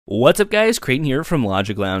What's up, guys? Creighton here from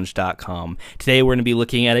LogicLounge.com. Today we're going to be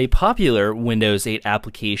looking at a popular Windows 8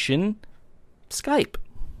 application, Skype.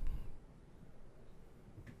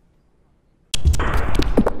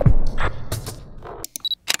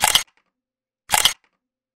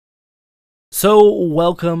 So,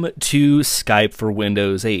 welcome to Skype for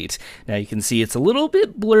Windows 8. Now you can see it's a little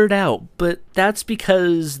bit blurred out, but that's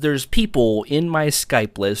because there's people in my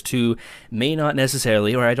Skype list who may not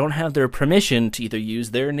necessarily, or I don't have their permission to either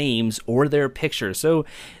use their names or their pictures. So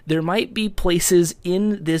there might be places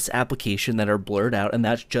in this application that are blurred out, and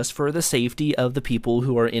that's just for the safety of the people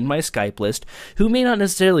who are in my Skype list who may not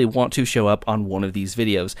necessarily want to show up on one of these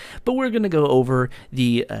videos. But we're going to go over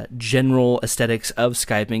the general aesthetics of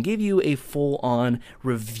Skype and give you a full-on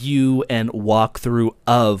review and walkthrough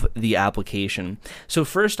of the application. So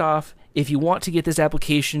first off, if you want to get this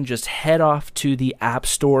application, just head off to the App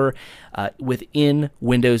Store within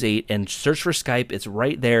Windows 8 and search for Skype. It's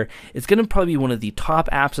right there. It's going to probably be one of the top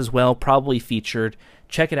apps as well, probably featured.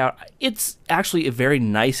 Check it out. It's actually a very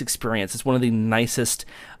nice experience. It's one of the nicest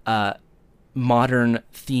modern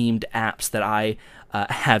themed apps that I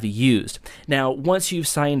have used. Now, once you've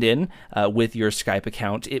signed in with your Skype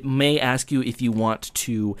account, it may ask you if you want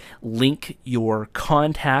to link your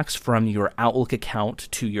contacts from your Outlook account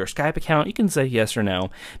to your Skype account. You can say yes or no.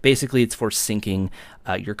 Basically, it's for syncing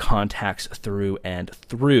your contacts through and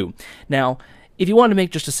through. Now, if you want to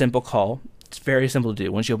make just a simple call, it's very simple to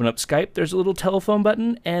do. Once you open up Skype, there's a little telephone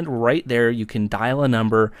button, and right there you can dial a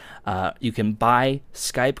number. You can buy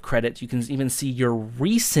Skype credits. You can even see your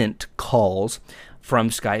recent calls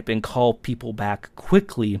from Skype and call people back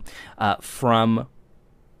quickly from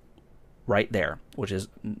right there, which is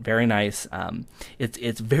very nice.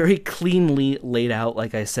 It's very cleanly laid out,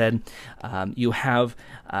 like I said. You have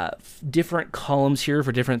different columns here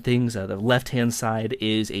for different things. The left-hand side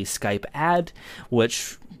is a Skype ad,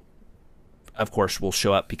 which of course will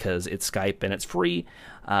show up because it's Skype and it's free.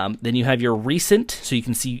 Then you have your recent, so you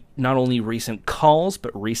can see not only recent calls,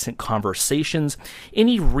 but recent conversations.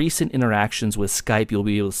 Any recent interactions with Skype, you'll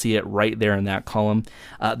be able to see it right there in that column.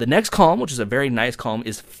 The next column, which is a very nice column,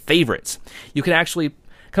 is favorites. You can actually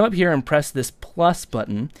come up here and press this plus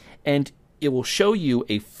button, and it will show you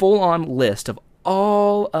a full-on list of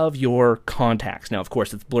all of your contacts. Now, of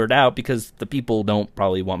course, it's blurred out because the people don't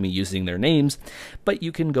probably want me using their names, but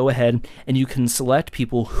you can go ahead and you can select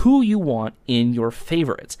people who you want in your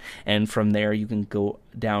favorites. And from there, you can go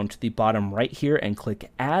down to the bottom right here and click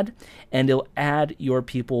add, and it'll add your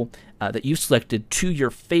people that you selected to your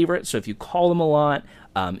favorites. So if you call them a lot,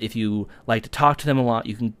 if you like to talk to them a lot,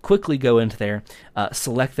 you can quickly go into there,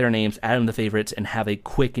 select their names, add them to favorites, and have a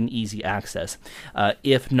quick and easy access.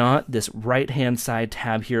 If not, this right-hand side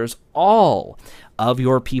tab here is all of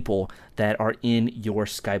your people that are in your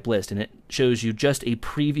Skype list, and it shows you just a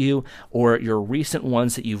preview or your recent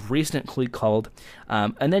ones that you've recently called.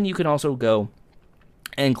 And then you can also go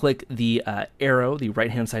and click the arrow, the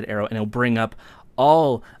right-hand side arrow, and it'll bring up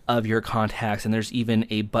all of your contacts, and there's even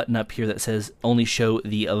a button up here that says only show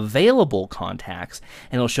the available contacts,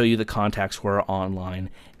 and it'll show you the contacts who are online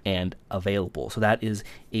and available. So that is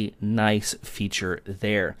a nice feature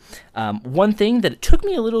there. One thing that it took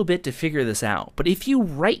me a little bit to figure this out, but if you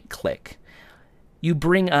right click, you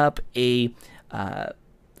bring up a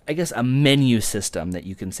I guess a menu system that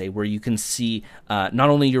you can say, where you can see not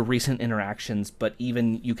only your recent interactions, but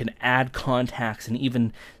even you can add contacts and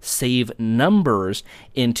even save numbers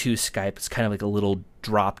into Skype. It's kind of like a little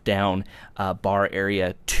drop down bar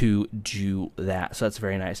area to do that. So that's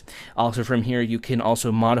very nice. Also from here, you can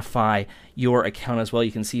also modify your account as well.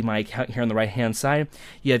 You can see my account here on the right hand side.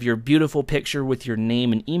 You have your beautiful picture with your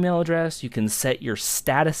name and email address. You can set your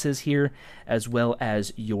statuses here as well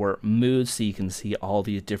as your moods, so you can see all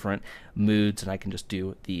these different moods, and I can just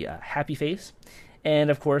do the happy face.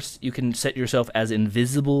 And of course, you can set yourself as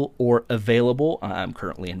invisible or available. I'm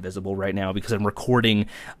currently invisible right now because I'm recording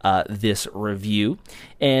this review.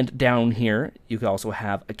 And down here, you can also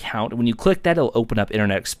have account. When you click that, it'll open up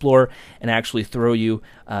Internet Explorer and actually throw you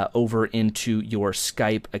over into your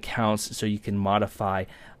Skype accounts, so you can modify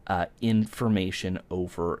information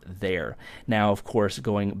over there. Now, of course,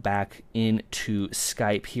 going back into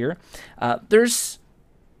Skype here, there's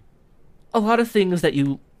a lot of things that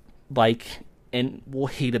you like and will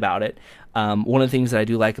hate about it. One of the things that I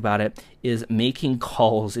do like about it is making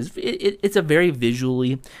calls. It's a very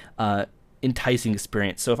visually enticing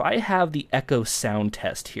experience. So if I have the Echo sound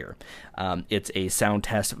test here, it's a sound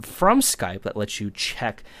test from Skype that lets you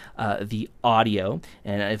check the audio.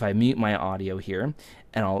 And if I mute my audio here,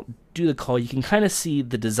 and I'll do the call, you can kind of see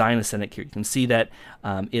the design aesthetic here. You can see that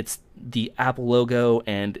it's the Apple logo,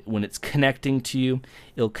 and when it's connecting to you,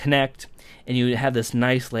 it'll connect, and you have this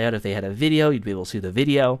nice layout. If they had a video, you'd be able to see the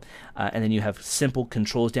video, and then you have simple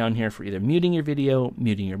controls down here for either muting your video,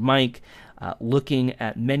 muting your mic, looking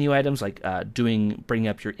at menu items like bringing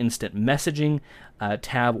up your instant messaging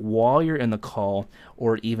tab while you're in the call,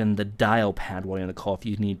 or even the dial pad while you're in the call if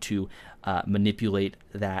you need to manipulate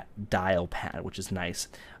that dial pad, which is nice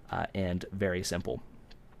and very simple.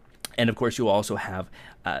 And of course, you'll also have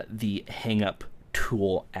the hang up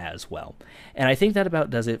tool as well. And I think that about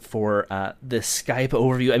does it for the Skype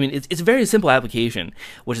overview. I mean, it's a very simple application,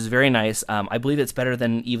 which is very nice. I believe it's better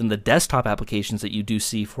than even the desktop applications that you do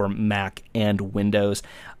see for Mac and Windows.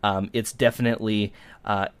 It's definitely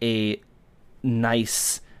a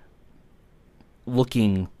nice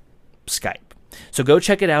looking Skype. So go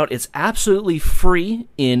check it out. It's absolutely free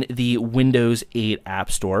in the Windows 8 App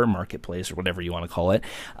Store, Marketplace, or whatever you want to call it.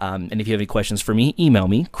 And if you have any questions for me, email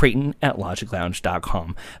me,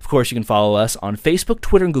 Creighton@LogicLounge.com. Of course, you can follow us on Facebook,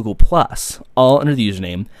 Twitter, and Google+, all under the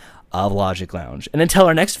username of Logic Lounge. And until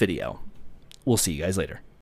our next video, we'll see you guys later.